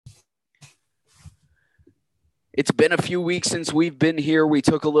It's been a few weeks since we've been here. We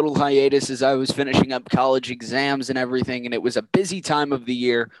took a little hiatus as I was finishing up college exams and everything, and it was a busy time of the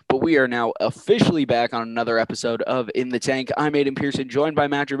year. But we are now officially back on another episode of In the Tank. I'm Aiden Pearson, joined by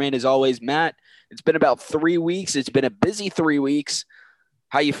Matt Germain as always. Matt, it's been about 3 weeks. It's been a busy 3 weeks.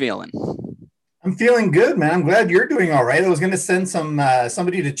 How you feeling? I'm feeling good, man. I'm glad you're doing all right. I was going to send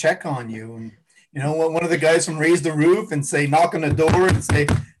somebody to check on you, and one of the guys from Raise the Roof and say knock on the door and say,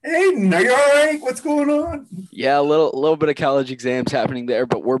 "Hey, are you all right? What's going on?" Yeah, a little bit of college exams happening there,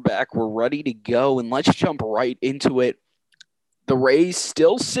 but we're back. We're ready to go, and let's jump right into it. The Rays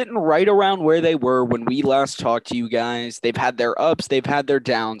still sitting right around where they were when we last talked to you guys. They've had their ups, they've had their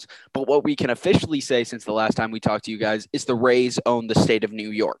downs, but what we can officially say since the last time we talked to you guys is the Rays own the state of New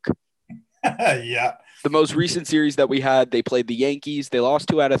York. Yeah. The most recent series that we had, they played the Yankees. They lost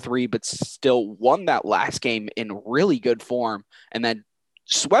 2 out of 3, but still won that last game in really good form and then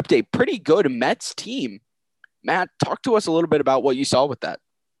swept a pretty good Mets team. Matt, talk to us a little bit about what you saw with that.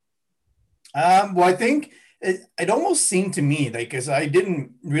 Well, I think it almost seemed to me like, because I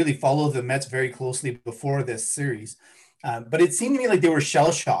didn't really follow the Mets very closely before this series, but it seemed to me like they were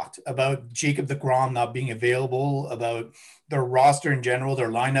shell shocked about Jacob deGrom not being available, about their roster in general. Their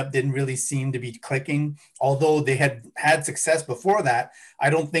lineup didn't really seem to be clicking. Although they had had success before that, I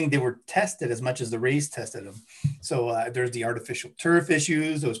don't think they were tested as much as the Rays tested them. So there's the artificial turf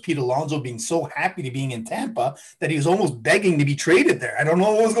issues. There was Pete Alonso being so happy to being in Tampa that he was almost begging to be traded there. I don't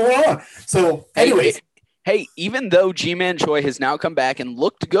know what was going on. So, Hey, anyways, hey, even though G-Man Choi has now come back and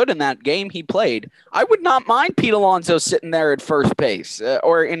looked good in that game he played, I would not mind Pete Alonso sitting there at first base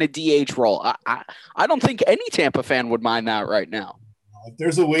or in a DH role. I don't think any Tampa fan would mind that right now. if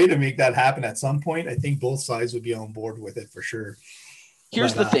there's a way to make that happen at some point, I think both sides would be on board with it for sure.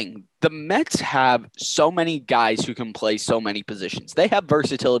 Here's But the thing. The Mets have so many guys who can play so many positions. They have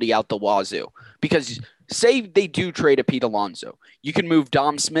versatility out the wazoo because say they do trade a Pete Alonso. You can move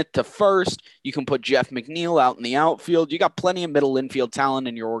Dom Smith to first. You can put Jeff McNeil out in the outfield. You got plenty of middle infield talent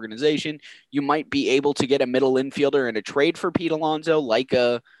in your organization. You might be able to get a middle infielder in a trade for Pete Alonso, like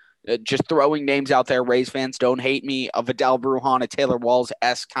just throwing names out there. Rays fans don't hate me. A Vidal Brujan, a Taylor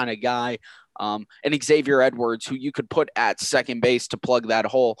Walls-esque kind of guy, and Xavier Edwards, who you could put at second base to plug that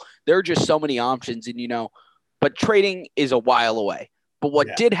hole. There are just so many options, and but trading is a while away. But what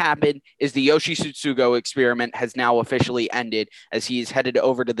yeah, did happen is the Yoshi Tsutsugo experiment has now officially ended as he is headed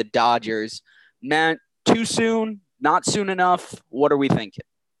over to the Dodgers. Matt, too soon? Not soon enough? What are we thinking?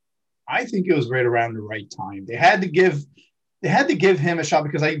 I think it was right around the right time. They had to give him a shot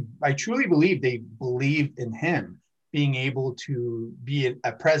because I truly believe they believed in him being able to be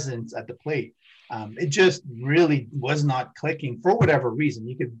a presence at the plate. It just really was not clicking for whatever reason.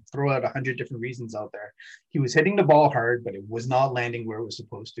 You could throw out 100 different reasons out there. He was hitting the ball hard, but it was not landing where it was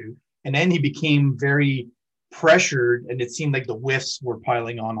supposed to. And then he became very pressured, and it seemed like the whiffs were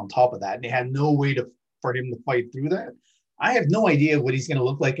piling on top of that. And they had no way to for him to fight through that. I have no idea what he's going to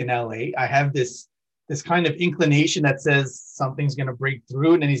look like in LA. I have this kind of inclination that says something's going to break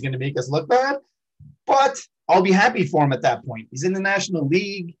through and then he's going to make us look bad. But I'll be happy for him at that point. He's in the National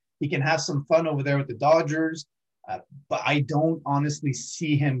League. He can have some fun over there with the Dodgers. But I don't honestly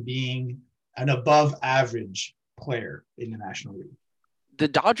see him being an above average player in the National League. The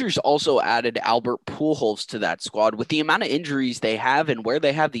Dodgers also added Albert Pujols to that squad. With the amount of injuries they have and where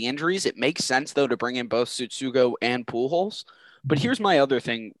they have the injuries, it makes sense, though, to bring in both Tsutsugo and Pujols. But here's my other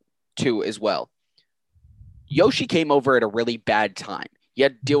thing, too, as well. Yoshi came over at a really bad time. You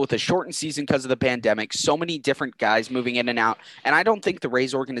had to deal with a shortened season because of the pandemic, so many different guys moving in and out. And I don't think the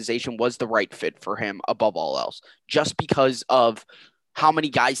Rays organization was the right fit for him above all else, just because of how many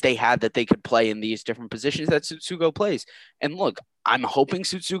guys they had that they could play in these different positions that Tsutsugo plays. And look, I'm hoping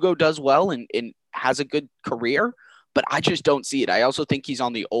Tsutsugo does well and has a good career, but I just don't see it. I also think he's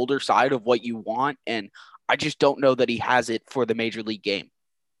on the older side of what you want, and I just don't know that he has it for the major league game.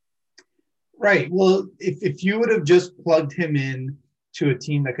 Right. Well, if you would have just plugged him in to a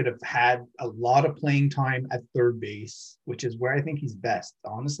team that could have had a lot of playing time at third base, which is where I think he's best,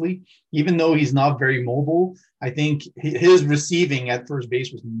 honestly, even though he's not very mobile, I think his receiving at first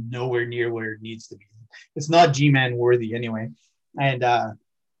base was nowhere near where it needs to be. It's not G-Man worthy anyway. And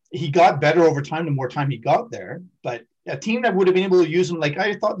he got better over time the more time he got there. But a team that would have been able to use him, like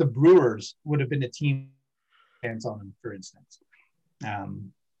I thought the Brewers would have been a team chance on him, for instance.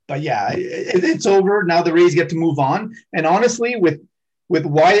 But yeah, it's over now. The Rays get to move on, and honestly, with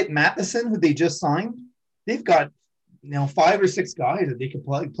Wyatt Matheson, who they just signed, they've got 5 or 6 guys that they could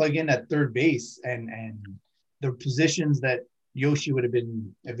plug in at third base, and the positions that Yoshi would have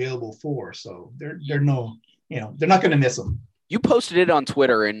been available for. So they're no, they're not going to miss him. You posted it on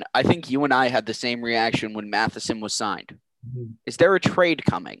Twitter, and I think you and I had the same reaction when Matheson was signed. Mhm. Is there a trade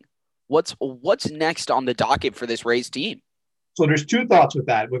coming? What's next on the docket for this Rays team? So there's two thoughts with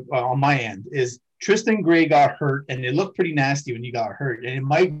that. On my end, is Tristan Gray got hurt, and it looked pretty nasty when he got hurt, and it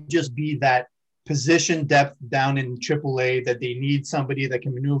might just be that position depth down in AAA that they need somebody that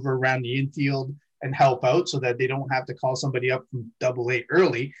can maneuver around the infield and help out, so that they don't have to call somebody up from AA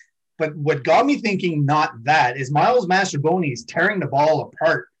early. But what got me thinking not that is Miles Mastrobuoni is tearing the ball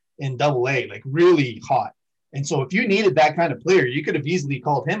apart in AA, like really hot. And so if you needed that kind of player, you could have easily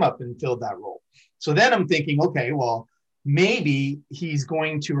called him up and filled that role. So then I'm thinking, okay, well, maybe he's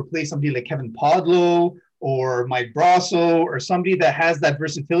going to replace somebody like Kevin Podlow or Mike Brasso or somebody that has that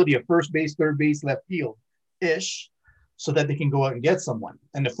versatility of first base, third base, left field ish, so that they can go out and get someone.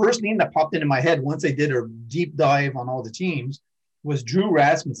 And the first name that popped into my head once I did a deep dive on all the teams was Drew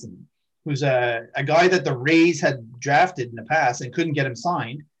Rasmussen, who's a guy that the Rays had drafted in the past and couldn't get him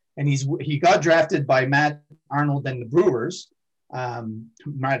signed. And he got drafted by Matt Arnold and the Brewers.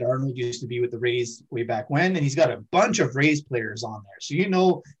 Matt Arnold used to be with the Rays way back when, and he's got a bunch of Rays players on there. So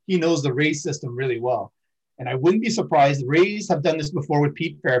he knows the Rays system really well. And I wouldn't be surprised. The Rays have done this before with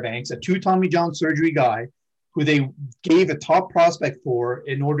Pete Fairbanks, a 2 Tommy John surgery guy who they gave a top prospect for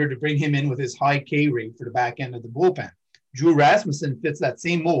in order to bring him in with his high K rate for the back end of the bullpen. Drew Rasmussen fits that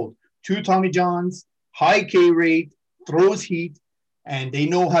same mold. 2 Tommy Johns, high K rate, throws heat, and they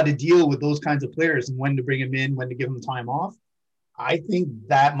know how to deal with those kinds of players and when to bring them in, when to give them time off. I think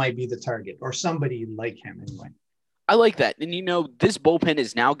that might be the target, or somebody like him anyway. I like that. And, this bullpen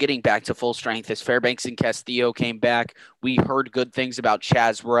is now getting back to full strength as Fairbanks and Castillo came back. We heard good things about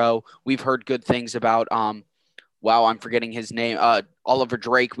Chaz Rowe. We've heard good things about, I'm forgetting his name, Oliver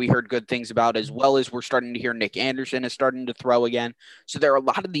Drake. We heard good things about, as well as we're starting to hear Nick Anderson is starting to throw again. So there are a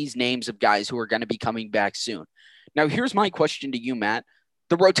lot of these names of guys who are going to be coming back soon. Now, here's my question to you, Matt.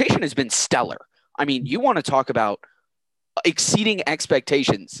 The rotation has been stellar. I mean, you want to talk about exceeding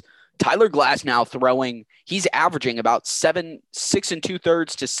expectations. Tyler Glasnow throwing, he's averaging about 6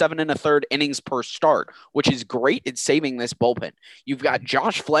 2/3 to 7 1/3 innings per start, which is great at saving this bullpen. You've got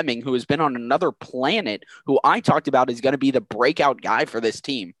Josh Fleming, who has been on another planet, who I talked about is going to be the breakout guy for this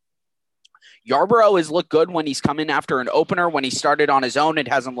team. Yarbrough has looked good when he's come in after an opener. When he started on his own, it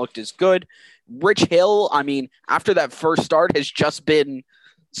hasn't looked as good. Rich Hill, after that first start, has just been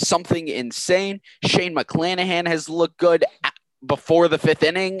something insane. Shane McClanahan has looked good before the 5th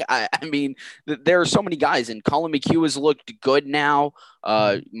inning. There are so many guys, and Colin McHugh has looked good now.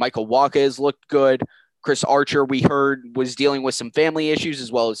 Michael Wacha has looked good. Chris Archer, we heard, was dealing with some family issues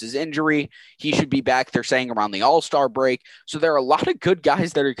as well as his injury. He should be back, they're saying, around the All-Star break. So there are a lot of good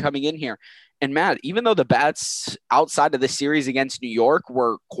guys that are coming in here. And Matt, even though the bats outside of the series against New York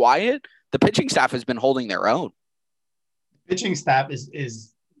were quiet, the pitching staff has been holding their own. Pitching staff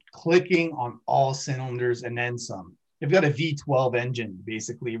is clicking on all cylinders and then some. They've got a V12 engine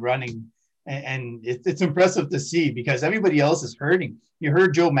basically running, and it's impressive to see because everybody else is hurting. You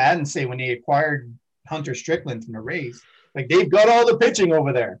heard Joe Madden say when they acquired Hunter Strickland from the Rays, like, they've got all the pitching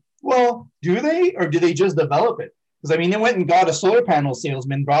over there. Well, do they, or do they just develop it? Because they went and got a solar panel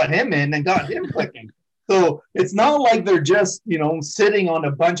salesman, brought him in, and got him clicking. So it's not like they're just sitting on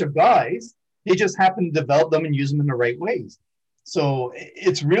a bunch of guys. They just happen to develop them and use them in the right ways. So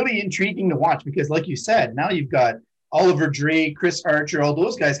it's really intriguing to watch because, like you said, now you've got Oliver Drake, Chris Archer, all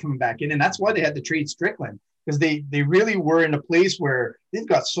those guys coming back in. And that's why they had to trade Strickland, because they really were in a place where they've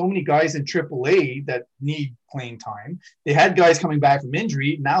got so many guys in AAA that need playing time. They had guys coming back from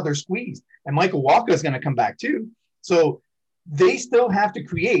injury. Now they're squeezed. And Michael Wacha is going to come back too. So they still have to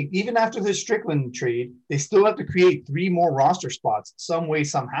create, even after this Strickland trade, they still have to create 3 more roster spots some way,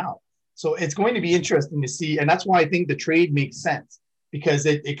 somehow. So it's going to be interesting to see. And that's why I think the trade makes sense, because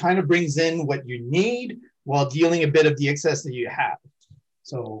it kind of brings in what you need while dealing a bit of the excess that you have.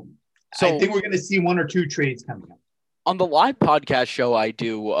 So I think we're going to see 1 or 2 trades coming up. On the live podcast show I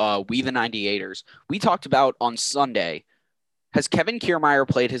do, We the 98ers, we talked about on Sunday, has Kevin Kiermaier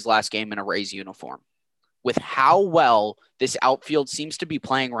played his last game in a Rays uniform? With how well this outfield seems to be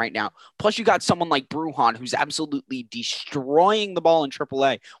playing right now. Plus, you got someone like Brujan, who's absolutely destroying the ball in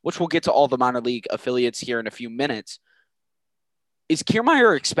AAA, which we'll get to all the minor league affiliates here in a few minutes. Is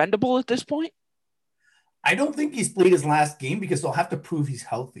Kiermaier expendable at this point? I don't think he's played his last game because they'll have to prove he's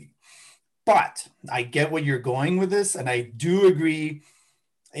healthy. But I get what you're going with this, and I do agree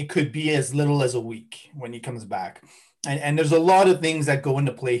it could be as little as a week when he comes back. And there's a lot of things that go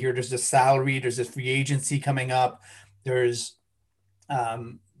into play here. There's the salary, there's this free agency coming up. There's,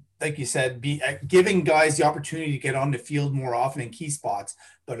 like you said, giving guys the opportunity to get on the field more often in key spots.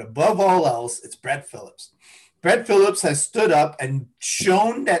 But above all else, it's Brett Phillips. Brett Phillips has stood up and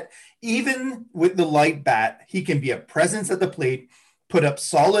shown that even with the light bat, he can be a presence at the plate, put up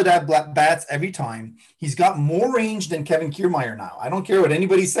solid at bats every time. He's got more range than Kevin Kiermaier now. I don't care what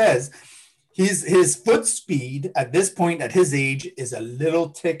anybody says. His foot speed at this point at his age is a little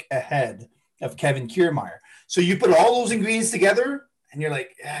tick ahead of Kevin Kiermaier. So you put all those ingredients together, and you're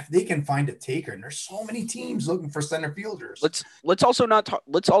like, if they can find a taker, and there's so many teams looking for center fielders. Let's also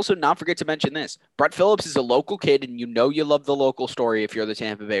not forget to mention this. Brett Phillips is a local kid, and you love the local story if you're the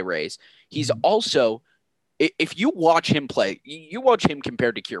Tampa Bay Rays. He's also, if you watch him play, you watch him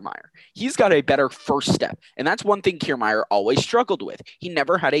compared to Kiermaier. He's got a better first step, and that's one thing Kiermaier always struggled with. He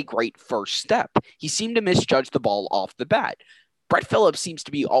never had a great first step. He seemed to misjudge the ball off the bat. Brett Phillips seems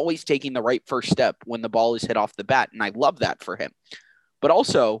to be always taking the right first step when the ball is hit off the bat, and I love that for him. But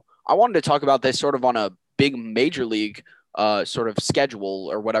also, I wanted to talk about this sort of on a big major league sort of schedule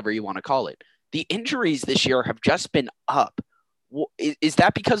or whatever you want to call it. The injuries this year have just been up. Is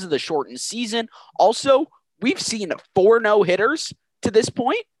that because of the shortened season? Also, we've seen 4 no-hitters to this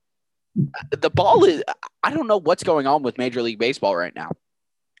point. The ball is – I don't know what's going on with Major League Baseball right now.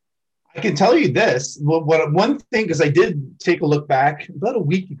 I can tell you this. One thing, because I did take a look back about a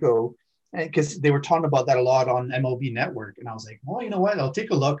week ago, because they were talking about that a lot on MLB Network. And I was like, well, you know what? I'll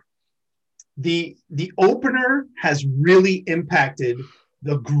take a look. The opener has really impacted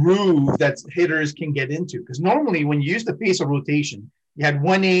the groove that hitters can get into. Because normally when you used to face a rotation, you had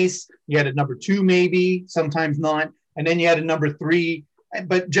one ace, you had a number 2 maybe, sometimes not, and then you had a number 3.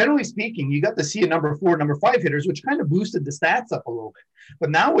 But generally speaking, you got to see a number 4, number 5 hitters, which kind of boosted the stats up a little bit. But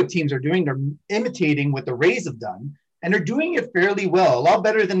now what teams are doing, they're imitating what the Rays have done. And they're doing it fairly well, a lot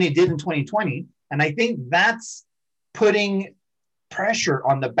better than they did in 2020. And I think that's putting pressure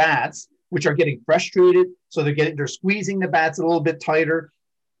on the bats, which are getting frustrated. So they're squeezing the bats a little bit tighter.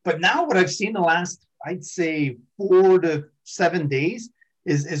 But now what I've seen the last, I'd say 4 to 7 days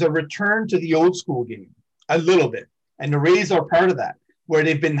is a return to the old school game a little bit. And the Rays are part of that, where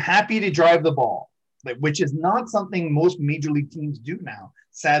they've been happy to drive the ball, which is not something most major league teams do now,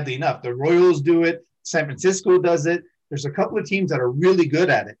 sadly enough. The Royals do it. San Francisco does it. There's a couple of teams that are really good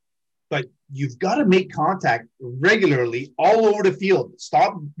at it, but you've got to make contact regularly all over the field.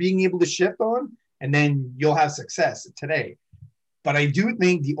 Stop being able to shift on, and then you'll have success today. But I do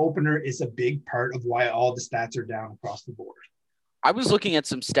think the opener is a big part of why all the stats are down across the board. I was looking at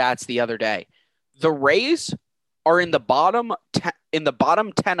some stats the other day. The Rays are in the bottom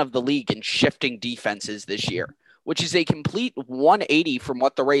 10 of the league in shifting defenses this year, which is a complete 180 from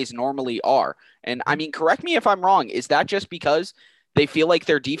what the Rays normally are. And I mean, correct me if I'm wrong. Is that just because they feel like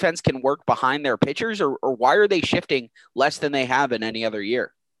their defense can work behind their pitchers, or why are they shifting less than they have in any other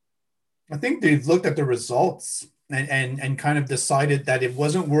year? I think they've looked at the results and kind of decided that it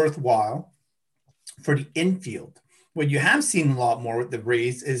wasn't worthwhile for the infield. What you have seen a lot more with the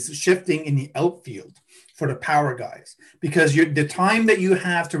Rays is shifting in the outfield for the power guys, because the time that you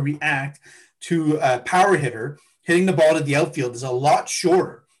have to react to a power hitter hitting the ball to the outfield is a lot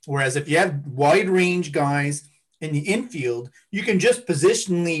shorter. Whereas if you have wide range guys in the infield, you can just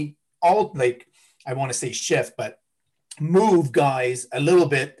positionally I want to say shift, but move guys a little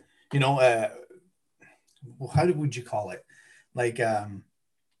bit, how would you call it?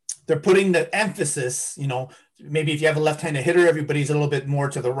 They're putting the emphasis, maybe if you have a left-handed hitter, everybody's a little bit more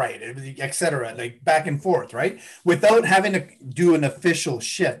to the right, et cetera, like back and forth, right? Without having to do an official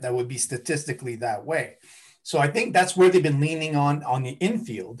shift that would be statistically that way. So I think that's where they've been leaning on the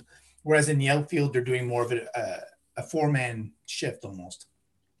infield, whereas in the outfield, they're doing more of a 4-man shift almost.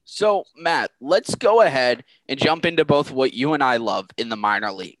 So, Matt, let's go ahead and jump into both what you and I love in the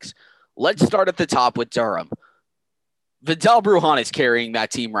minor leagues. Let's start at the top with Durham. Vidal Brujan is carrying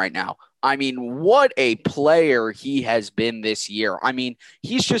that team right now. I mean, what a player he has been this year. I mean,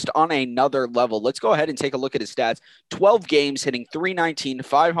 he's just on another level. Let's go ahead and take a look at his stats. 12 games, hitting .319,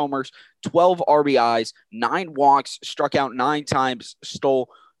 5 homers, 12 RBIs, 9 walks, struck out 9 times, stole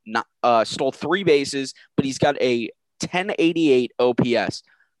 3 bases, but he's got a 1088 OPS.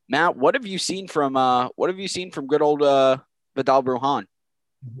 Matt, what have you seen from good old Vidal Brujan?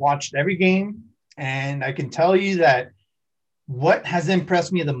 Watched every game, and I can tell you that what has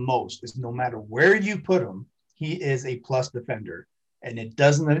impressed me the most is no matter where you put him, he is a plus defender, and it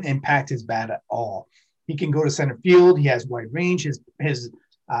doesn't impact his bat at all. He can go to center field. He has wide range. His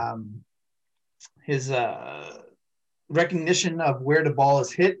recognition of where the ball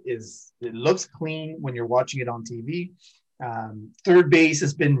is hit it looks clean when you're watching it on TV. Third base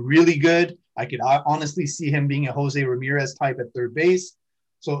has been really good. I could honestly see him being a Jose Ramirez type at third base.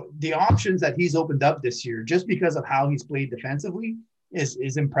 So the options that he's opened up this year, just because of how he's played defensively,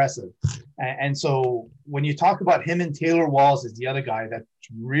 is impressive. And so when you talk about him and Taylor Walls is the other guy that's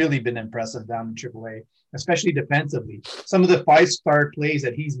really been impressive down in AAA, especially defensively. Some of the 5-star plays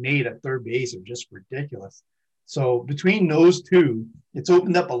that he's made at third base are just ridiculous. So between those two, it's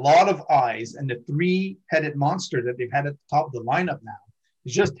opened up a lot of eyes, and the 3-headed monster that they've had at the top of the lineup now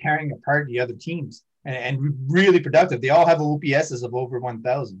is just tearing apart the other teams and really productive. They all have OPSs of over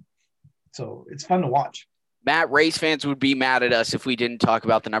 1,000. So it's fun to watch. Matt, Rays fans would be mad at us if we didn't talk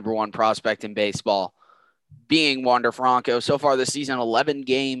about the number one prospect in baseball, being Wander Franco. So far this season, 11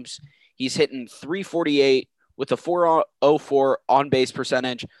 games. He's hitting .348 with a .404 on-base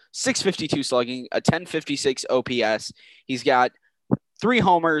percentage, .652 slugging, a .1056 OPS. He's got 3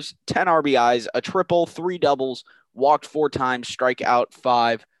 homers, 10 RBIs, a triple, 3 doubles, walked 4 times, strike out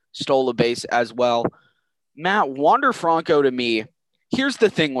 5, stole a base as well. Matt, Wander Franco to me, here's the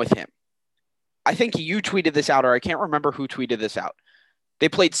thing with him. I think you tweeted this out, or I can't remember who tweeted this out. They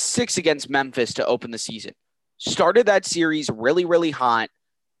played 6 against Memphis to open the season. Started that series really, really hot.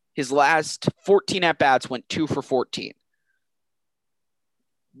 His last 14 at-bats went 2 for 14.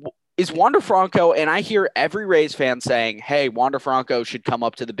 Is Wander Franco, and I hear every Rays fan saying, hey, Wander Franco should come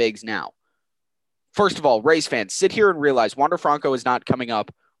up to the bigs now. First of all, Rays fans, sit here and realize Wander Franco is not coming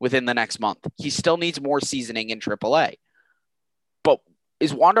up within the next month. He still needs more seasoning in AAA. But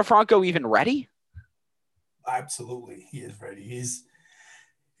is Wander Franco even ready? Absolutely, he is ready.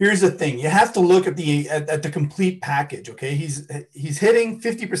 Here's the thing: you have to look at the complete package. Okay, he's hitting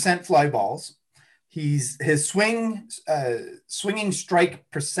 50% fly balls. His swinging strike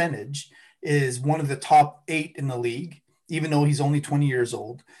percentage is one of the top 8 in the league, even though he's only 20 years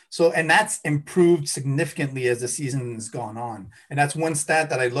old. So, and that's improved significantly as the season has gone on. And that's one stat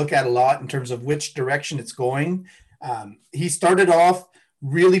that I look at a lot in terms of which direction it's going. He started off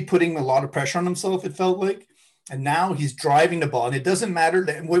really putting a lot of pressure on himself, it felt like. And now he's driving the ball. And it doesn't matter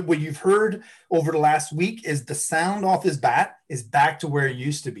that what you've heard over the last week is the sound off his bat is back to where it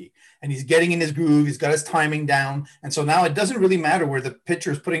used to be. And he's getting in his groove. He's got his timing down. And so now it doesn't really matter where the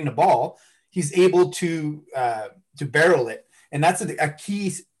pitcher is putting the ball. He's able to barrel it. And that's a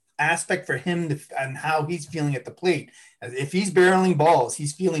key aspect for him and how he's feeling at the plate. If he's barreling balls,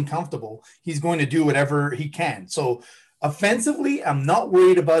 he's feeling comfortable. He's going to do whatever he can. So offensively, I'm not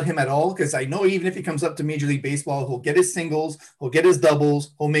worried about him at all because I know even if he comes up to Major League Baseball, he'll get his singles, he'll get his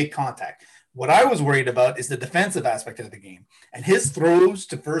doubles, he'll make contact. What I was worried about is the defensive aspect of the game. And his throws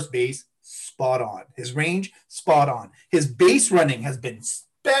to first base, spot on. His range, spot on. His base running has been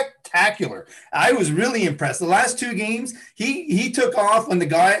spectacular. I was really impressed. The last 2 games, he took off when the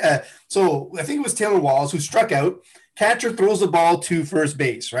guy, so I think it was Taylor Walls who struck out. Catcher throws the ball to first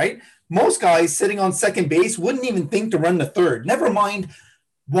base, right? Most guys sitting on second base wouldn't even think to run the third. Never mind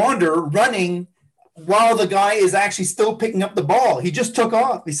Wander running while the guy is actually still picking up the ball. He just took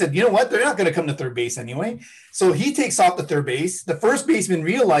off. He said, you know what? They're not going to come to third base anyway. So he takes off the third base. The first baseman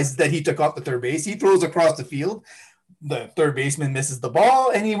realizes that he took off the third base. He throws across the field. The third baseman misses the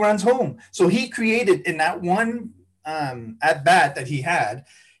ball and he runs home. So he created in that one at bat that he had,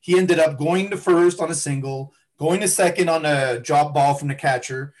 he ended up going to first on a single, going to second on a drop ball from the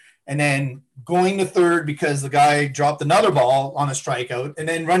catcher, and then going to third because the guy dropped another ball on a strikeout, and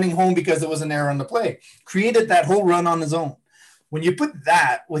then running home because there was an error on the play. Created that whole run on his own. When you put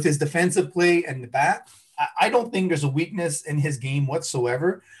that with his defensive play and the bat, I don't think there's a weakness in his game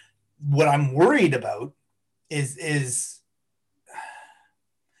whatsoever. What I'm worried about is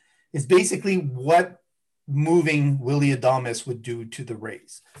basically what moving Willy Adames would do to the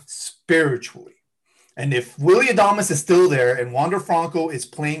Rays spiritually. And if Willy Adames is still there and Wander Franco is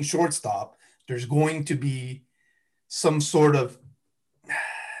playing shortstop, there's going to be some sort of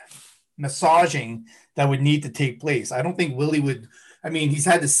massaging that would need to take place. I don't think Willy would. I mean, he's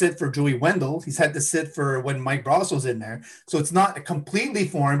had to sit for Joey Wendell. He's had to sit for when Mike Brosso's in there. So it's not completely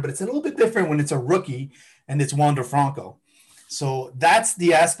foreign, but it's a little bit different when it's a rookie and it's Wander Franco. So that's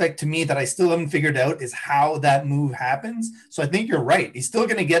the aspect to me that I still haven't figured out is how that move happens. So I think you're right. He's still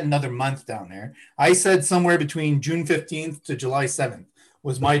going to get another month down there. I said somewhere between June 15th to July 7th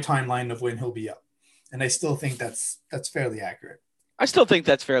was my timeline of when he'll be up. And I still think that's fairly accurate. I still think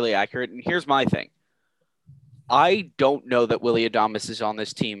that's fairly accurate. And here's my thing. I don't know that Willy Adames is on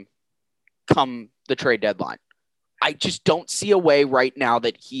this team come the trade deadline. I just don't see a way right now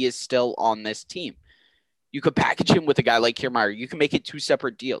that he is still on this team. You could package him with a guy like Kiermaier. You can make it 2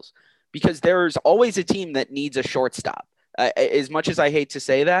 separate deals because there's always a team that needs a shortstop. As much as I hate to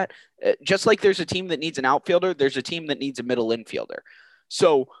say that, just like there's a team that needs an outfielder, there's a team that needs a middle infielder.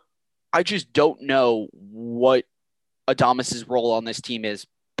 So I just don't know what Adames' role on this team is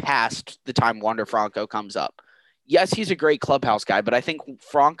past the time Wander Franco comes up. Yes, he's a great clubhouse guy, but I think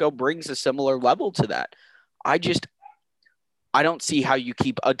Franco brings a similar level to that. I don't see how you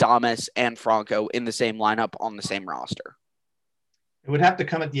keep Adames and Franco in the same lineup on the same roster. It would have to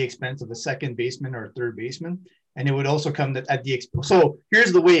come at the expense of a second baseman or a third baseman. And it would also come at the expense. So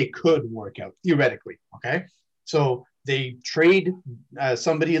here's the way it could work out, theoretically. Okay. So they trade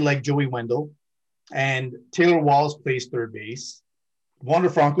somebody like Joey Wendell, and Taylor Walls plays third base. Wander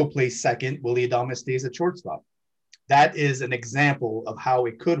Franco plays second. Willy Adames stays at shortstop. That is an example of how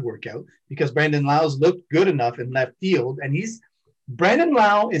it could work out, because Brandon Lau's looked good enough in left field, and Brandon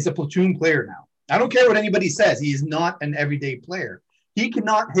Lau is a platoon player now. I don't care what anybody says. He is not an everyday player. He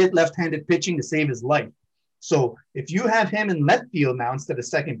cannot hit left-handed pitching to save his life. So if you have him in left field now instead of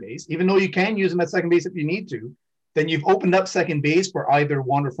second base, even though you can use him at second base if you need to, then you've opened up second base for either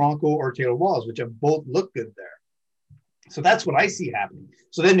Wander Franco or Taylor Walls, which have both looked good there. So that's what I see happening.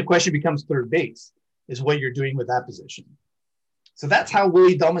 So then the question becomes third base is what you're doing with that position. So that's how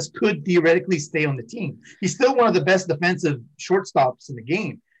Willy Adames could theoretically stay on the team. He's still one of the best defensive shortstops in the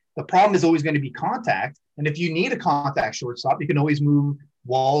game. The problem is always going to be contact. And if you need a contact shortstop, you can always move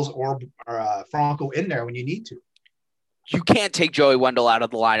Walls or Franco in there when you need to. You can't take Joey Wendell out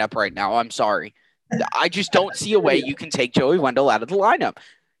of the lineup right now. I'm sorry. I just don't see a way you can take Joey Wendell out of the lineup.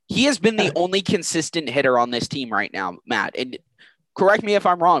 He has been the only consistent hitter on this team right now, Matt. And correct me if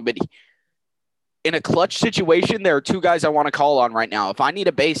I'm wrong, but in a clutch situation, there are two guys I want to call on right now. If I need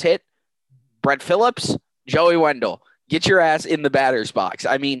a base hit, Brett Phillips, Joey Wendell. Get your ass in the batter's box.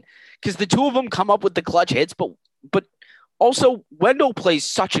 I mean, because the two of them come up with the clutch hits, but also Wendell plays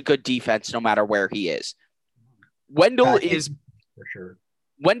such a good defense no matter where he is. Wendell is for sure.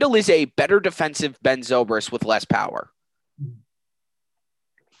 Wendell is a better defensive Ben Zobrist with less power.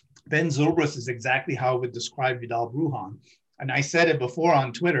 Ben Zobrist is exactly how I would describe Vidal Brujan. And I said it before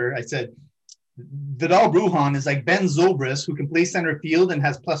on Twitter. I said, Vidal Brujan is like Ben Zobrist, who can play center field and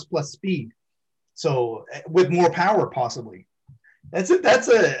has plus speed. So with more power, possibly. That's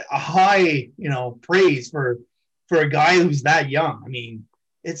a high, praise for a guy who's that young. I mean,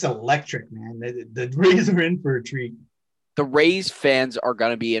 it's electric, man. The Rays are in for a treat. The Rays fans are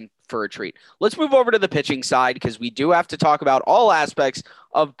going to be in for a treat. Let's move over to the pitching side, because we do have to talk about all aspects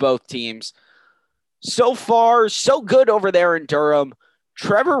of both teams. So far, so good over there in Durham.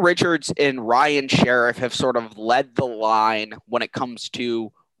 Trevor Richards and Ryan Sheriff have sort of led the line when it comes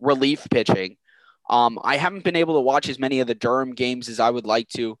to relief pitching. I haven't been able to watch as many of the Durham games as I would like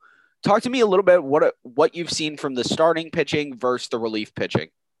to. Talk to me a little bit what you've seen from the starting pitching versus the relief pitching.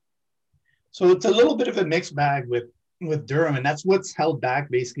 So it's a little bit of a mixed bag with Durham, and that's what's held back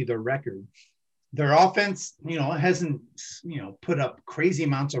basically their record. Their offense, hasn't, put up crazy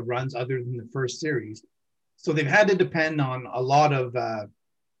amounts of runs other than the first series. So they've had to depend on a lot of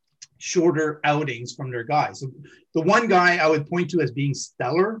shorter outings from their guys. So the one guy I would point to as being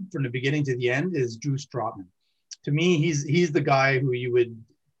stellar from the beginning to the end is Drew Strotman. To me, he's the guy who you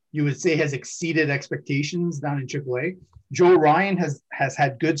would say has exceeded expectations down in AAA. Joe Ryan has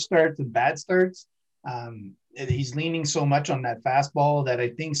had good starts and bad starts. He's leaning so much on that fastball that I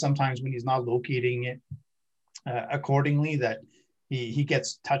think sometimes when he's not locating it accordingly, that he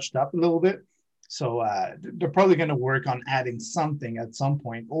gets touched up a little bit. So they're probably going to work on adding something at some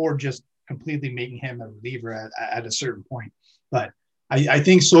point, or just completely making him a reliever at a certain point. But I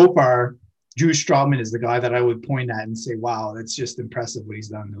think so far, Drew Strotman is the guy that I would point at and say, wow, that's just impressive what he's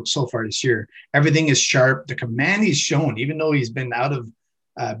done so far this year. Everything is sharp. The command he's shown, even though he's been out of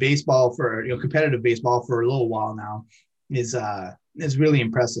baseball for competitive baseball for a little while now, is really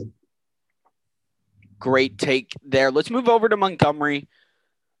impressive. Great take there. Let's move over to Montgomery.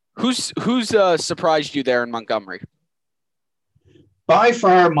 Who's surprised you there in Montgomery? By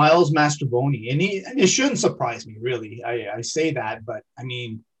far, Miles Mastrobuoni, and it shouldn't surprise me, really. I say that, but I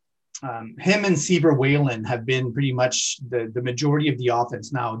mean, him and Seaver Whalen have been pretty much the majority of the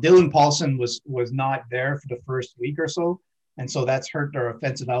offense now. Dylan Paulson was not there for the first week or so, and so that's hurt their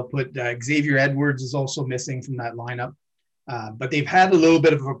offensive output. Xavier Edwards is also missing from that lineup, but they've had a little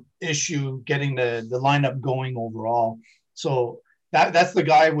bit of an issue getting the lineup going overall. So that's the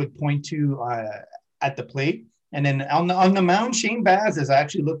guy I would point to at the plate. And then on the mound, Shane Baz has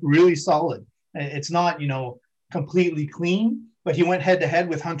actually looked really solid. It's not, completely clean, but he went head-to-head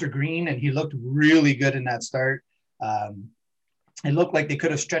with Hunter Green, and he looked really good in that start. It looked like they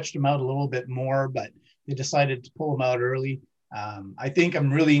could have stretched him out a little bit more, but they decided to pull him out early. I think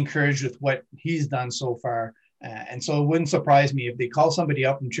I'm really encouraged with what he's done so far. And so it wouldn't surprise me if they call somebody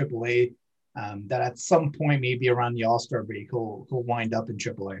up in AAA that at some point, maybe around the All-Star break, he'll wind up in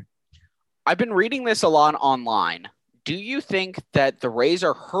AAA. I've been reading this a lot online. Do you think that the Rays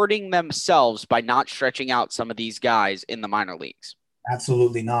are hurting themselves by not stretching out some of these guys in the minor leagues?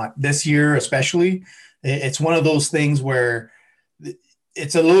 Absolutely not. This year, especially, it's one of those things where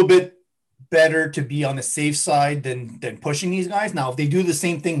it's a little bit better to be on the safe side than pushing these guys. Now, if they do the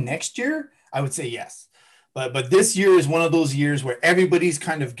same thing next year, I would say yes. But this year is one of those years where everybody's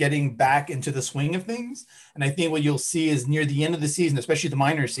kind of getting back into the swing of things. And I think what you'll see is near the end of the season, especially the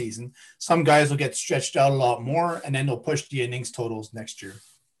minor season, some guys will get stretched out a lot more, and then they'll push the innings totals next year.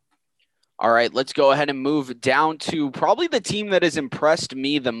 All right, let's go ahead and move down to probably the team that has impressed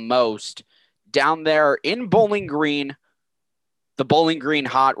me the most down there in Bowling Green, the Bowling Green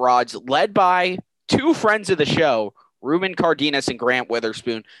Hot Rods, led by two friends of the show, Ruben Cardenas and Grant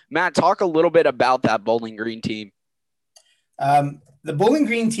Witherspoon. Matt, talk a little bit about that Bowling Green team. The Bowling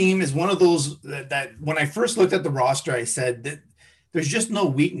Green team is one of those that when I first looked at the roster, I said that there's just no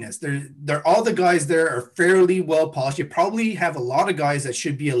weakness. They're all the guys there are fairly well polished. You probably have a lot of guys that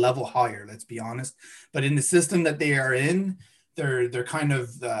should be a level higher, let's be honest. But in the system that they are in, they're kind of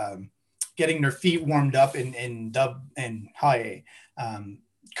getting their feet warmed up in Dub and High A.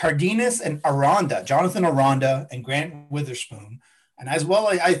 Cardenas and Aranda, Jonathan Aranda and Grant Witherspoon. And as well,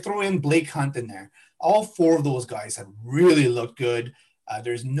 I throw in Blake Hunt in there. All four of those guys have really looked good.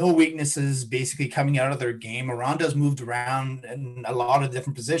 There's no weaknesses basically coming out of their game. Aranda's moved around in a lot of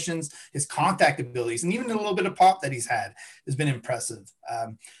different positions. His contact abilities and even a little bit of pop that he's had has been impressive.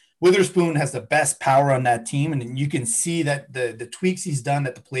 Witherspoon has the best power on that team, and you can see that the tweaks he's done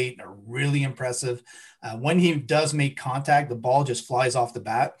at the plate are really impressive. When he does make contact, the ball just flies off the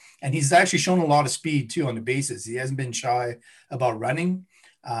bat, and he's actually shown a lot of speed too on the bases. He hasn't been shy about running.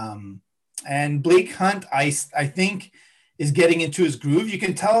 And Blake Hunt, I think, is getting into his groove. You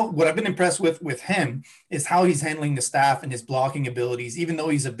can tell what I've been impressed with him is how he's handling the staff and his blocking abilities. Even though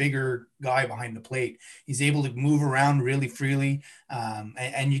he's a bigger guy behind the plate, he's able to move around really freely.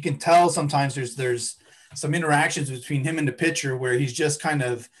 And you can tell sometimes there's some interactions between him and the pitcher where he's just kind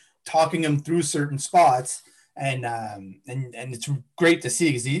of talking him through certain spots. And it's great to see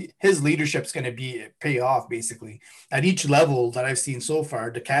because his leadership is going to pay off basically at each level that I've seen so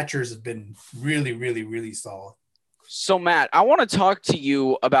far. The catchers have been really, really, really solid. So, Matt, I want to talk to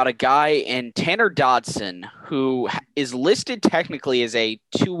you about a guy in Tanner Dodson who is listed technically as a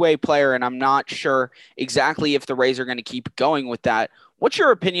two-way player, and I'm not sure exactly if the Rays are going to keep going with that. What's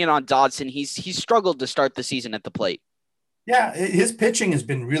your opinion on Dodson? He's struggled to start the season at the plate. Yeah, his pitching has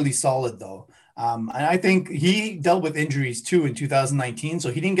been really solid, though. And I think he dealt with injuries, too, in 2019, so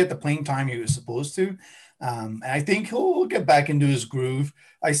he didn't get the playing time he was supposed to. And I think he'll get back into his groove.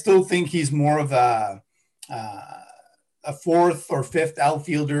 I still think he's more of a fourth or fifth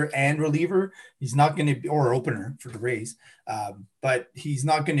outfielder and reliever. He's not going to be, or opener for the Rays, but he's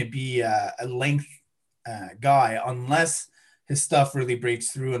not going to be a length guy unless his stuff really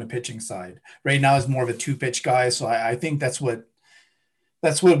breaks through on the pitching side. Right now is more of a two-pitch guy, so I think that's what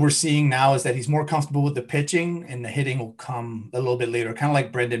we're seeing now is that he's more comfortable with the pitching, and the hitting will come a little bit later, kind of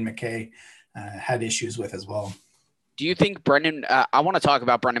like Brendan McKay had issues with as well. Do you think Brendan I want to talk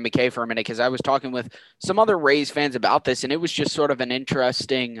about Brendan McKay for a minute because I was talking with some other Rays fans about this, and it was just sort of an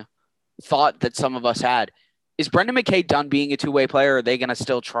interesting thought that some of us had. Is Brendan McKay done being a two-way player, or are they going to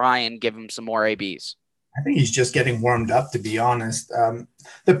still try and give him some more ABs? I think he's just getting warmed up, to be honest.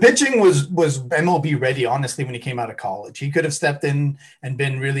 The pitching was MLB ready, honestly, when he came out of college. He could have stepped in and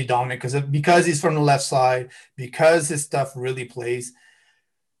been really dominant because he's from the left side, because his stuff really plays.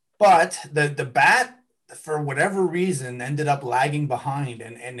 But the bat, for whatever reason, ended up lagging behind.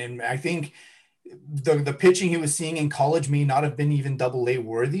 And I think the pitching he was seeing in college may not have been even AA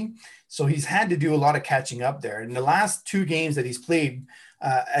worthy. So he's had to do a lot of catching up there. In the last two games that he's played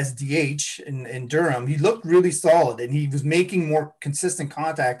as DH in Durham, he looked really solid, and he was making more consistent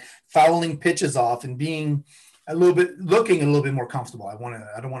contact, fouling pitches off, and being looking a little bit more comfortable.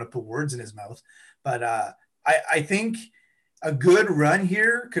 I don't want to put words in his mouth, but I think a good run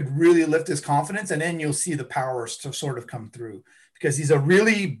here could really lift his confidence, and then you'll see the power sort of come through because he's a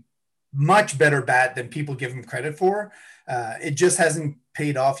really much better bat than people give him credit for. It just hasn't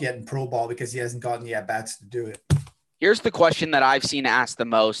paid off yet in pro ball because he hasn't gotten the at-bats to do it. Here's the question that I've seen asked the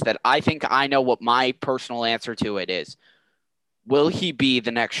most that I think I know what my personal answer to it is. Will he be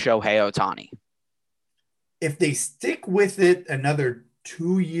the next Shohei Ohtani? If they stick with it another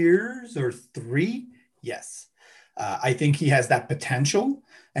 2 years or 3, yes. I think he has that potential.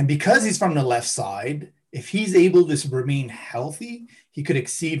 And because he's from the left side, if he's able to remain healthy, he could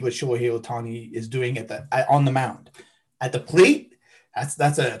exceed what Shohei Ohtani is doing on the mound. At the plate,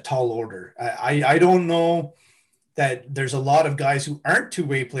 that's a tall order. I don't know that there's a lot of guys who aren't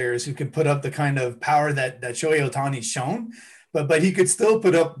two-way players who can put up the kind of power that Shohei Ohtani's shown, but he could still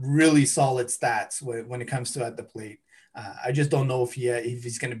put up really solid stats when it comes to at the plate. I just don't know if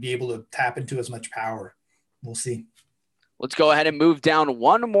he's going to be able to tap into as much power. We'll see. Let's go ahead and move down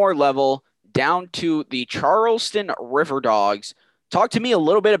one more level, down to the Charleston River Dogs. Talk to me a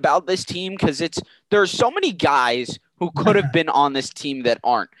little bit about this team, because there's so many guys who could have been on this team that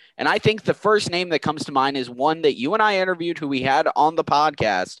aren't. And I think the first name that comes to mind is one that you and I interviewed, who we had on the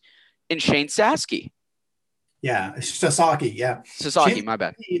podcast, in Shane Sasaki. Yeah, Sasaki. Yeah, Sasaki. Shane My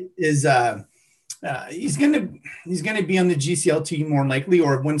bad. Is he's gonna be on the GCL team more likely,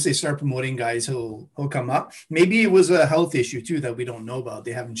 or once they start promoting guys, he'll come up. Maybe it was a health issue too that we don't know about.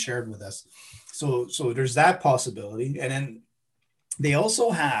 They haven't shared with us. So there's that possibility, and then they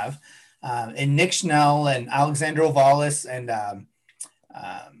also have. And Nick Schnell and Alexander Ovalis and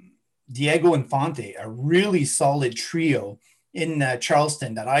Diego Infante, a really solid trio in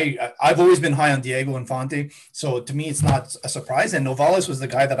Charleston that I've always been high on Diego Infante. So to me, it's not a surprise. And Ovalis was the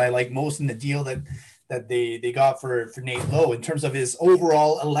guy that I like most in the deal that they got for Nate Lowe in terms of his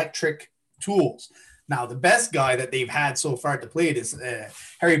overall electric tools. Now, the best guy that they've had so far at the plate is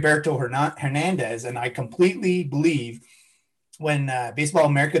Heriberto Hernandez. And I completely believe when Baseball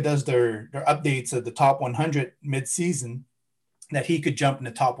America does their updates of the top 100 mid-season, that he could jump in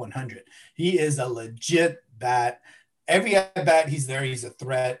the top 100. He is a legit bat. Every at bat he's there, he's a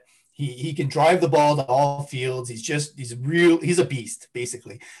threat. He can drive the ball to all fields. He's a beast,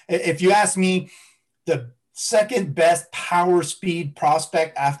 basically. If you ask me, the second best power speed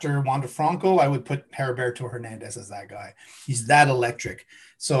prospect after Wander Franco, I would put Heriberto Hernandez as that guy. He's that electric.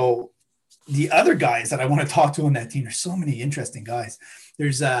 So the other guys that I want to talk to on that team, there's so many interesting guys.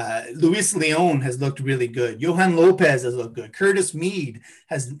 There's Luis Leon has looked really good. Johan Lopez has looked good. Curtis Mead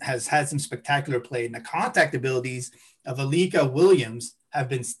has had some spectacular play, and the contact abilities of Alika Williams have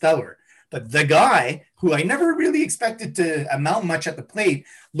been stellar. But the guy who I never really expected to amount much at the plate,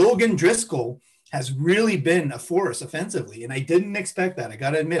 Logan Driscoll, has really been a force offensively, and I didn't expect that. I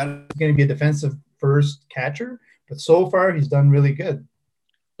got to admit, he's going to be a defensive first catcher, but so far he's done really good.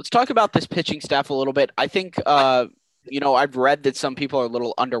 Let's talk about this pitching staff a little bit. I think, I've read that some people are a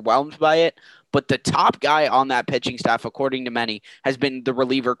little underwhelmed by it, but the top guy on that pitching staff, according to many, has been the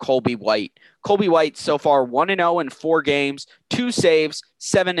reliever Colby White. Colby White so far 1-0 in 4 games, 2 saves,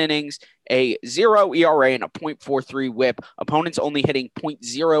 7 innings, a 0 ERA, and a .43 whip. Opponents only hitting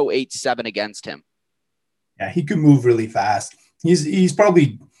 .087 against him. Yeah, he could move really fast. He's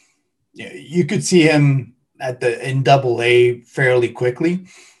probably, you could see him in Double-A fairly quickly.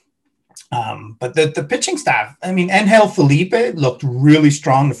 But the pitching staff, I mean, Angel Felipe looked really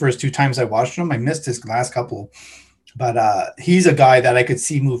strong the first 2 times I watched him. I missed his last couple, but he's a guy that I could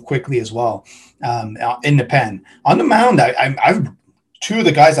see move quickly as well in the pen. On the mound, I've 2 of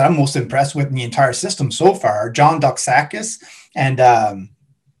the guys that I'm most impressed with in the entire system so far are John Doxakis and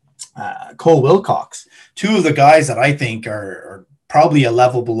Cole Wilcox. 2 of the guys that I think are probably a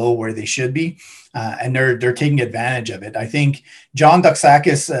level below where they should be, and they're taking advantage of it. I think John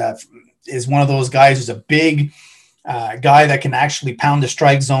Doxakis is one of those guys who's a big guy that can actually pound the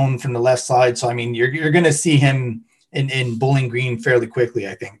strike zone from the left side. So, I mean, you're going to see him in Bowling Green fairly quickly,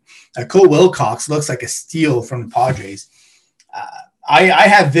 I think. Cole Wilcox looks like a steal from the Padres. I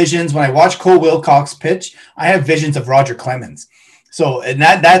have visions when I watch Cole Wilcox pitch. I have visions of Roger Clemens. So, and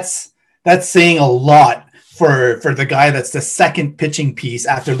that's saying a lot for the guy that's the second pitching piece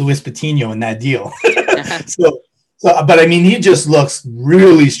after Luis Patino in that deal. But I mean, he just looks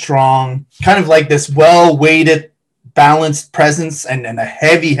really strong, kind of like this well-weighted, balanced presence and a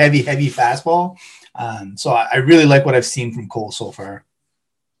heavy fastball. So I really like what I've seen from Cole so far.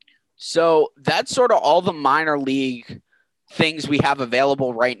 So that's sort of all the minor league things we have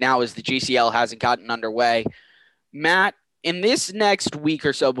available right now as the GCL hasn't gotten underway. Matt, in this next week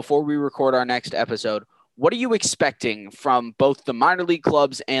or so before we record our next episode, what are you expecting from both the minor league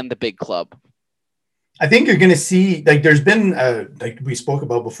clubs and the big club? I think you're going to see, like there's been, like we spoke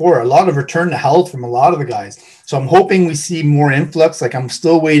about before, a lot of return to health from a lot of the guys. So I'm hoping we see more influx. Like I'm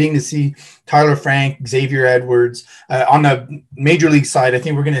still waiting to see Tyler Frank, Xavier Edwards. On the major league side, I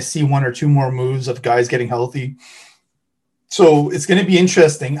think we're going to see 1 or 2 more moves of guys getting healthy. So it's going to be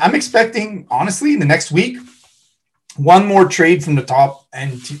interesting. I'm expecting, honestly, in the next week, 1 more trade from the top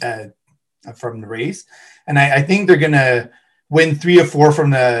and from the Rays. And I think they're going to win 3 or 4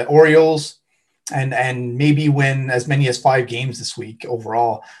 from the Orioles. And maybe win as many as 5 games this week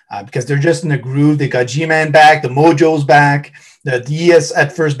overall because they're just in a groove. They got G-Man back. The Mojo's back. The Diaz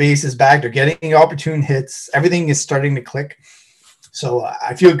at first base is back. They're getting opportune hits. Everything is starting to click. So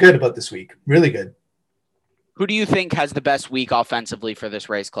I feel good about this week. Really good. Who do you think has the best week offensively for this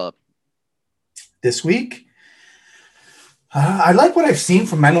Rays club? This week? I like what I've seen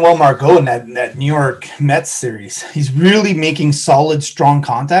from Manuel Margot in that New York Mets series. He's really making solid, strong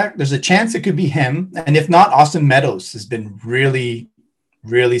contact. There's a chance it could be him. And if not, Austin Meadows has been really,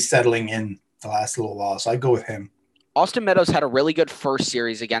 really settling in the last little while. So I go with him. Austin Meadows had a really good first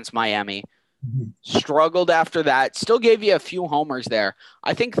series against Miami. Struggled after that. Still gave you a few homers there.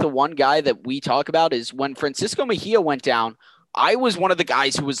 I think the one guy that we talk about is when Francisco Mejia went down, I was one of the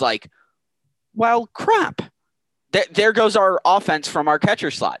guys who was like, well, crap. There goes our offense from our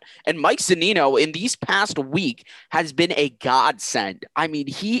catcher slot. And Mike Zunino in these past week has been a godsend. I mean,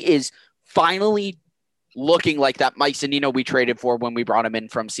 he is finally looking like that Mike Zunino we traded for when we brought him in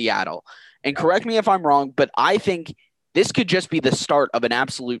from Seattle. And correct me if I'm wrong, but I think this could just be the start of an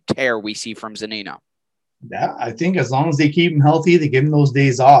absolute tear we see from Zunino. Yeah, I think as long as they keep him healthy, they give him those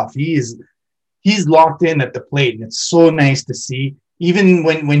days off. He's locked in at the plate, and it's so nice to see. Even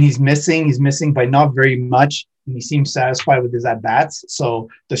when he's missing by not very much. And he seems satisfied with his at-bats. So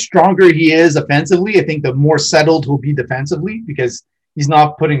the stronger he is offensively, I think the more settled he'll be defensively because he's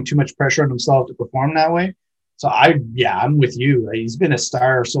not putting too much pressure on himself to perform that way. So I'm with you. He's been a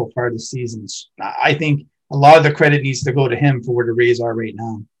star so far this season. I think a lot of the credit needs to go to him for where the Rays are right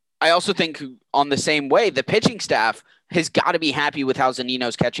now. I also think on the same way, the pitching staff has got to be happy with how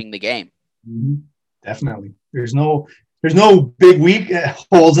Zunino's catching the game. Mm-hmm. Definitely. There's no big weak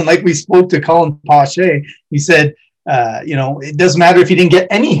holes. And like we spoke to Colin Pache, he said, it doesn't matter if he didn't get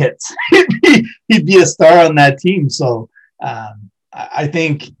any hits. He'd be a star on that team. So I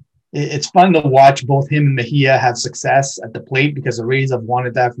think it's fun to watch both him and Mejia have success at the plate because the Rays have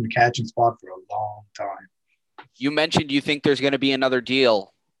wanted that from the catching spot for a long time. You mentioned you think there's going to be another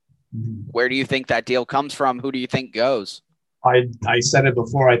deal. Mm-hmm. Where do you think that deal comes from? Who do you think goes? I said it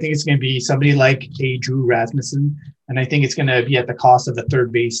before. I think it's going to be somebody like a Drew Rasmussen, and I think it's going to be at the cost of the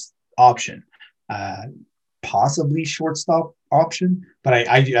third base option, possibly shortstop option. But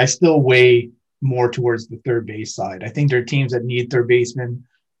I still weigh more towards the third base side. I think there are teams that need third basemen.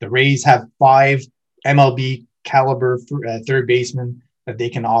 The Rays have 5 MLB caliber third basemen that they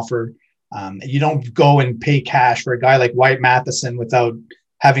can offer. You don't go and pay cash for a guy like Wyatt Matheson without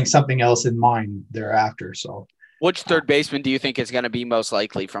having something else in mind thereafter. So. Which third baseman do you think is going to be most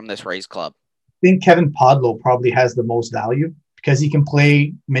likely from this Rays club? I think Kevin Podlow probably has the most value because he can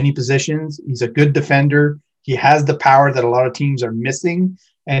play many positions. He's a good defender. He has the power that a lot of teams are missing.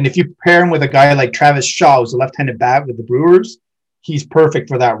 And if you pair him with a guy like Travis Shaw, who's a left-handed bat with the Brewers, he's perfect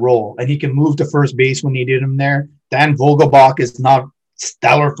for that role. And he can move to first base when needed him there. Dan Vogelbach is not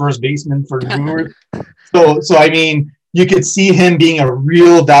stellar first baseman for the Brewers. So I mean, you could see him being a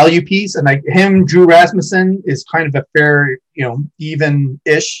real value piece. And like him, Drew Rasmussen is kind of a fair,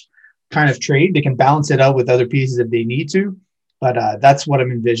 even-ish kind of trade. They can balance it out with other pieces if they need to. But that's what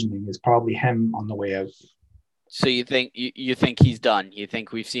I'm envisioning is probably him on the way out. So you think he's done? You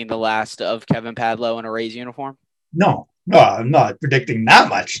think we've seen the last of Kevin Podlow in a Rays uniform? No, I'm not predicting that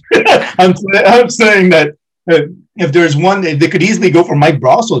much. I'm saying that if there's one, they could easily go for Mike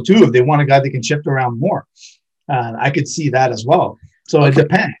Brasso too if they want a guy that can shift around more. I could see that as well. So It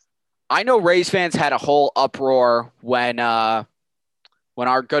depends. I know Rays fans had a whole uproar when our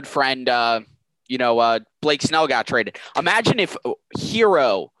good friend, Blake Snell got traded. Imagine if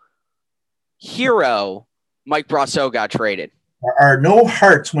hero Mike Brasso got traded. There are no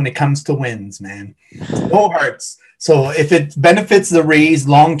hearts when it comes to wins, man. No hearts. So if it benefits the Rays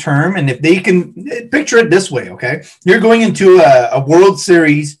long term, and if they can picture it this way, okay, you're going into a World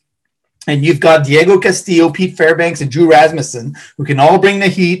Series. And you've got Diego Castillo, Pete Fairbanks, and Drew Rasmussen, who can all bring the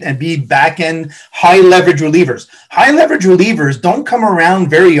heat and be back-end high-leverage relievers. High-leverage relievers don't come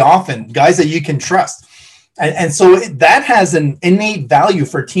around very often, guys that you can trust. And so that has an innate value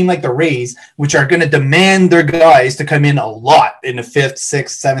for a team like the Rays, which are going to demand their guys to come in a lot in the 5th,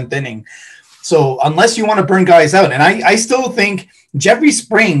 6th, 7th inning. So unless you want to burn guys out, and I still think Jeffrey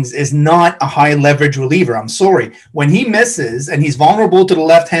Springs is not a high leverage reliever. I'm sorry. When he misses and he's vulnerable to the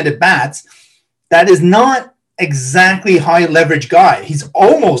left-handed bats, that is not exactly high leverage guy. He's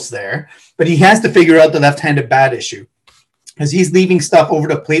almost there, but he has to figure out the left-handed bat issue because he's leaving stuff over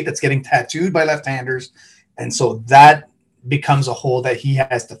the plate that's getting tattooed by left-handers. And so that becomes a hole that he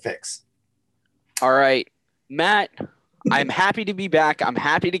has to fix. All right, Matt, I'm happy to be back. I'm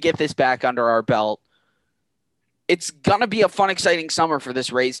happy to get this back under our belt. It's going to be a fun, exciting summer for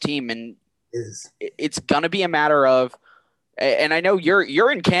this Rays team, and it's going to be a matter of – and I know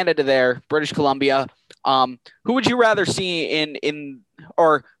you're in Canada there, British Columbia. Who would you rather see in –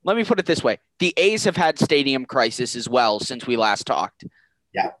 or let me put it this way. The A's have had stadium crisis as well since we last talked.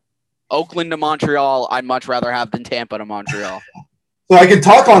 Yeah. Oakland to Montreal, I'd much rather have than Tampa to Montreal. So I can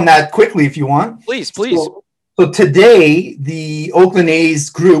talk on that quickly if you want. Please. So today, the Oakland A's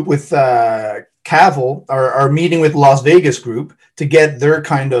group with Cavill are meeting with Las Vegas group to get their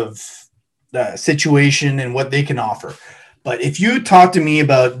kind of situation and what they can offer. But if you talk to me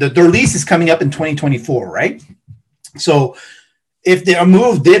about their lease is coming up in 2024, right? So if a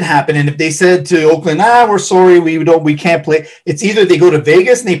move did happen, and if they said to Oakland, we're sorry, we can't play, it's either they go to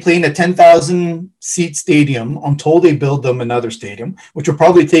Vegas and they play in a 10,000 seat stadium until they build them another stadium, which will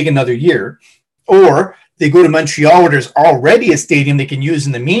probably take another year, or they go to Montreal where there's already a stadium they can use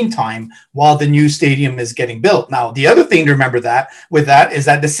in the meantime while the new stadium is getting built. Now, the other thing to remember is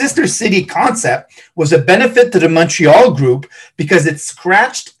that the sister city concept was a benefit to the Montreal group because it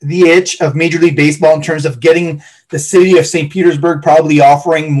scratched the itch of Major League Baseball in terms of getting the city of St. Petersburg probably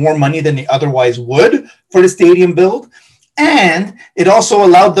offering more money than they otherwise would for the stadium build. And it also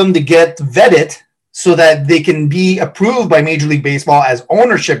allowed them to get vetted so that they can be approved by Major League Baseball as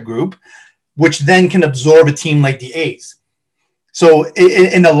ownership group, which then can absorb a team like the A's. So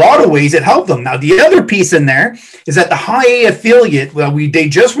in a lot of ways, it helped them. Now, the other piece in there is that the high A affiliate, they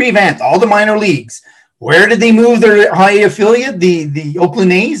just revamped all the minor leagues. Where did they move their high A affiliate? The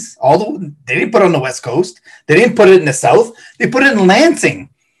Oakland A's? They didn't put it on the West Coast. They didn't put it in the South. They put it in Lansing.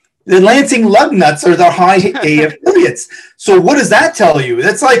 The Lansing Lugnuts are the high A affiliates. So what does that tell you?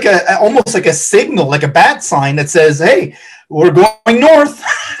 That's like almost like a signal, like a bat sign that says, hey, we're going north.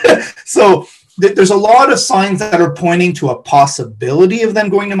 So there's a lot of signs that are pointing to a possibility of them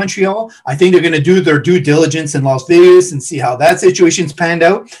going to Montreal. I think they're going to do their due diligence in Las Vegas and see how that situation's panned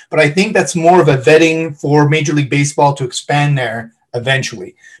out. But I think that's more of a vetting for Major League Baseball to expand there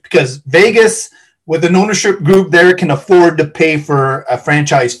eventually. Because Vegas, with an ownership group there, can afford to pay for a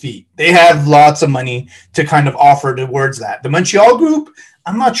franchise fee. They have lots of money to kind of offer towards that. The Montreal group,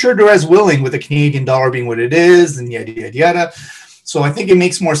 I'm not sure they're as willing with the Canadian dollar being what it is and yada, yada, yada. So I think it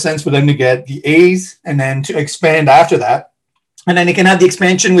makes more sense for them to get the A's and then to expand after that. And then they can have the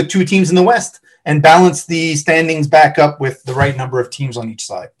expansion with two teams in the West and balance the standings back up with the right number of teams on each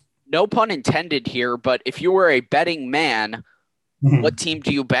side. No pun intended here, but if you were a betting man, what team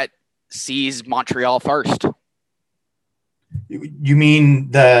do you bet sees Montreal first? You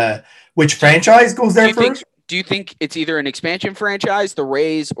mean which franchise goes there first? Do you think it's either an expansion franchise, the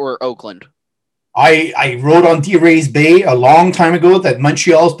Rays, or Oakland? I wrote on D-Rays Bay a long time ago that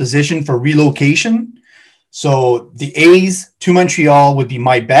Montreal's positioned for relocation. So the A's to Montreal would be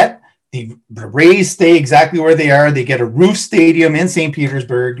my bet. The Rays stay exactly where they are. They get a roof stadium in St.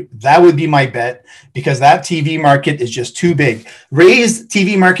 Petersburg. That would be my bet because that TV market is just too big. Rays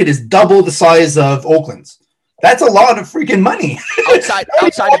TV market is double the size of Oakland's. That's a lot of freaking money.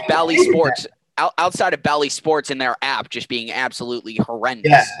 outside of Bally Sports. Outside of Bally Sports and their app just being absolutely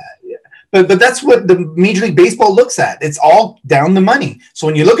horrendous. Yeah. But that's what the Major League Baseball looks at. It's all down the money. So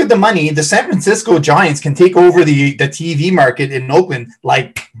when you look at the money, the San Francisco Giants can take over the TV market in Oakland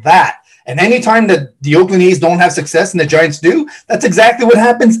like that. And anytime that the Oakland A's don't have success and the Giants do, that's exactly what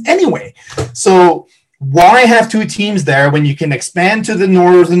happens anyway. So why have two teams there when you can expand to the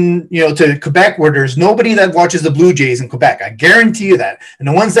northern, to Quebec, where there's nobody that watches the Blue Jays in Quebec? I guarantee you that. And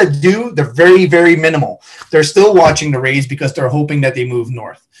the ones that do, they're very, very minimal. They're still watching the Rays because they're hoping that they move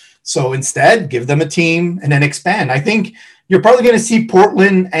north. So instead, give them a team and then expand. I think you're probably going to see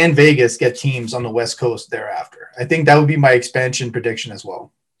Portland and Vegas get teams on the West Coast thereafter. I think that would be my expansion prediction as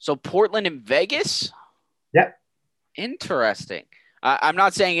well. So Portland and Vegas? Yeah. Interesting. I'm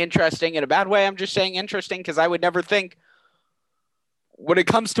not saying interesting in a bad way. I'm just saying interesting because I would never think, when it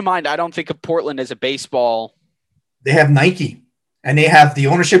comes to mind, I don't think of Portland as a baseball. They have Nike. And they have the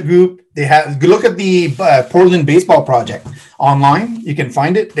ownership group. Look at the Portland Baseball Project online. You can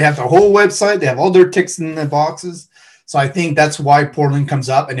find it. They have their whole website. They have all their ticks in the boxes. So I think that's why Portland comes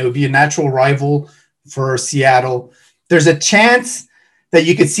up, and it would be a natural rival for Seattle. There's a chance that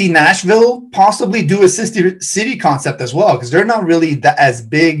you could see Nashville possibly do a sister city concept as well, because they're not really as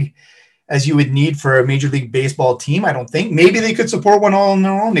big as you would need for a Major League Baseball team, I don't think. Maybe they could support one all on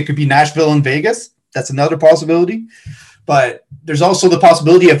their own. It could be Nashville and Vegas. That's another possibility. But there's also the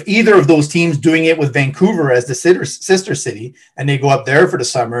possibility of either of those teams doing it with Vancouver as the sister city, and they go up there for the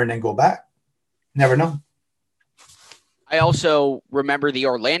summer and then go back. Never know. I also remember the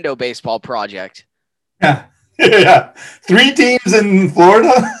Orlando Baseball Project. Yeah. Yeah. 3 teams in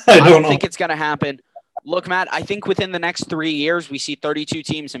Florida? I don't know. think it's going to happen. Look, Matt, I think within the next 3 years, we see 32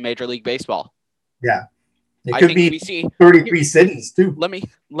 teams in Major League Baseball. Yeah. It could be 33 cities too. Let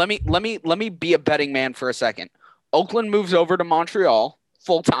me be a betting man for a second. Oakland moves over to Montreal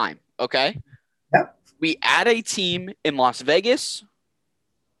full time. Okay. Yep. We add a team in Las Vegas,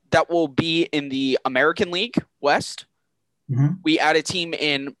 that will be in the American League West. Mhm. We add a team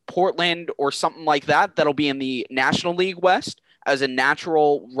in Portland or something like that that'll be in the National League West as a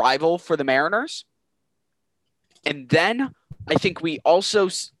natural rival for the Mariners. And then I think we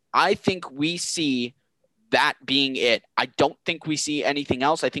see that being it. I don't think we see anything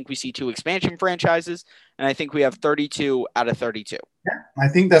else. I think we see 2 expansion franchises, and I think we have 32 out of 32. Yeah, I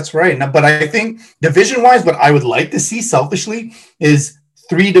think that's right. But I think division-wise, what I would like to see selfishly is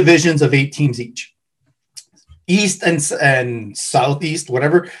 3 divisions of 8 teams each. East and Southeast,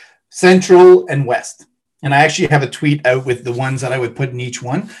 whatever, Central and West. And I actually have a tweet out with the ones that I would put in each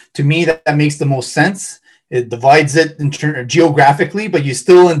one. To me, that makes the most sense. It divides it geographically, but you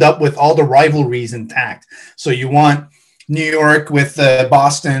still end up with all the rivalries intact. So you want New York with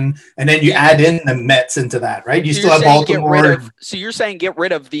Boston, and then you add in the Mets into that, right? You still have Baltimore. So you're saying get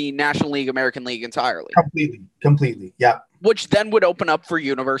rid of the National League, American League entirely? Completely, yeah. Which then would open up for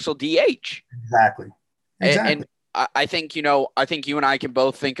universal DH. Exactly. And I think, I think you and I can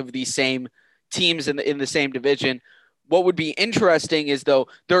both think of these same teams in the same division. What would be interesting is, though,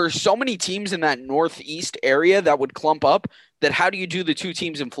 there are so many teams in that Northeast area that would clump up that how do you do the 2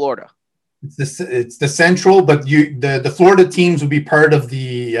 teams in Florida? It's the Central, but the Florida teams would be part of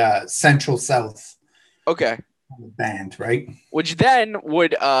the Central South. Okay. Band, right? Which then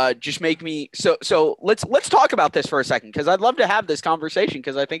would just make me so let's talk about this for a second, because I'd love to have this conversation,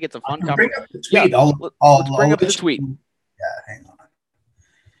 because I think it's a fun conversation. Bring up the tweet. Yeah, let's bring up the tweet. Yeah, hang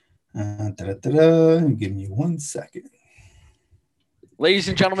on. Give me 1 second. Ladies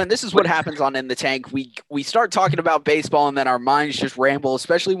and gentlemen, this is what happens on In the Tank. We start talking about baseball, and then our minds just ramble,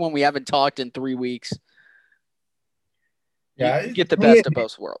 especially when we haven't talked in 3 weeks. Yeah, you get the best of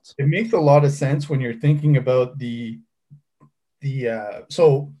both worlds. It makes a lot of sense when you're thinking about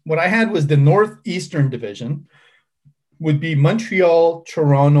so what I had was the Northeastern Division would be Montreal,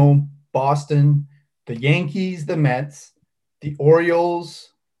 Toronto, Boston, the Yankees, the Mets, the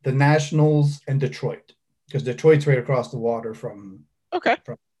Orioles, the Nationals, and Detroit, because Detroit's right across the water from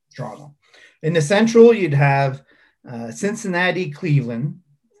Toronto. In the Central, you'd have Cincinnati, Cleveland,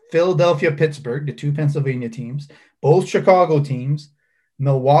 Philadelphia, Pittsburgh, the 2 Pennsylvania teams, both Chicago teams,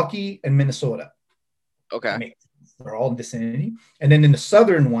 Milwaukee, and Minnesota. Okay. They're all in vicinity. And then in the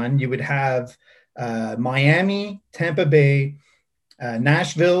Southern one, you would have Miami, Tampa Bay,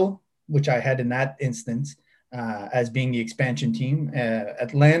 Nashville, which I had in that instance as being the expansion team,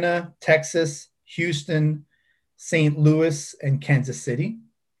 Atlanta, Texas, Houston, St. Louis, and Kansas City.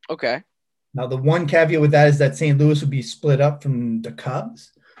 Okay. Now, the one caveat with that is that St. Louis would be split up from the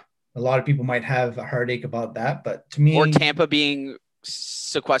Cubs. A lot of people might have a heartache about that, but to me... Or Tampa being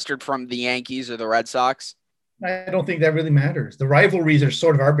sequestered from the Yankees or the Red Sox. I don't think that really matters. The rivalries are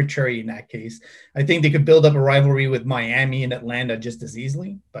sort of arbitrary in that case. I think they could build up a rivalry with Miami and Atlanta just as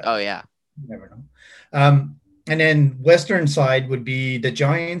easily. But oh, yeah. You never know. And then Western side would be the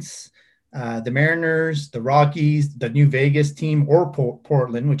Giants, the Mariners, the Rockies, the New Vegas team, or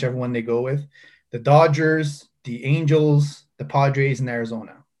Portland, whichever one they go with, the Dodgers, the Angels, the Padres, and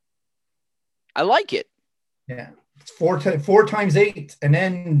Arizona. I like it. Yeah. It's 4 times 8. And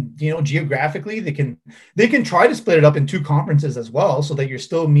then, geographically, they can try to split it up in 2 conferences as well, so that you're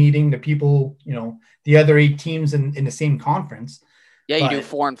still meeting the people, the other 8 teams in the same conference. Yeah, you do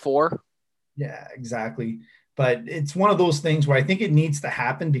 4 and 4. Yeah, exactly. But it's one of those things where I think it needs to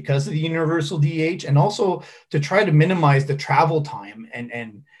happen because of the universal DH, and also to try to minimize the travel time.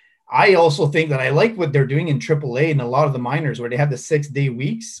 And I also think that I like what they're doing in AAA and a lot of the minors, where they have the 6-day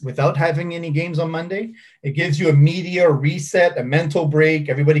weeks without having any games on Monday. It gives you a media reset, a mental break.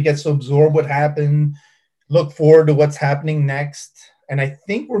 Everybody gets to absorb what happened, look forward to what's happening next. And I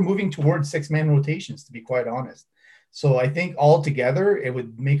think we're moving towards 6-man rotations, to be quite honest. So I think altogether, it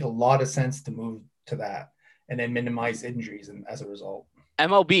would make a lot of sense to move to that and then minimize injuries and as a result.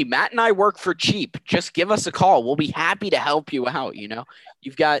 MLB, Matt and I work for cheap. Just give us a call. We'll be happy to help you out.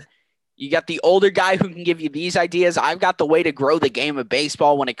 You got the older guy who can give you these ideas. I've got the way to grow the game of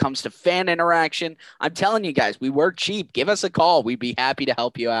baseball when it comes to fan interaction. I'm telling you guys, we work cheap. Give us a call. We'd be happy to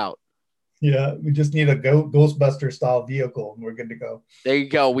help you out. Yeah, we just need a Ghostbuster style vehicle and we're good to go. There you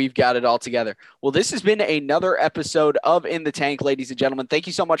go. We've got it all together. Well, this has been another episode of In the Tank, ladies and gentlemen. Thank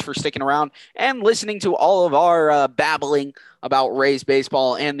you so much for sticking around and listening to all of our babbling about Rays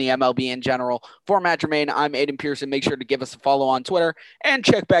baseball and the MLB in general. For Matt Germain, I'm Aiden Pearson. Make sure to give us a follow on Twitter and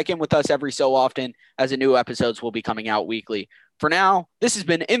check back in with us every so often, as the new episodes will be coming out weekly. For now, this has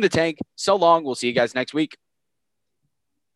been In the Tank. So long. We'll see you guys next week.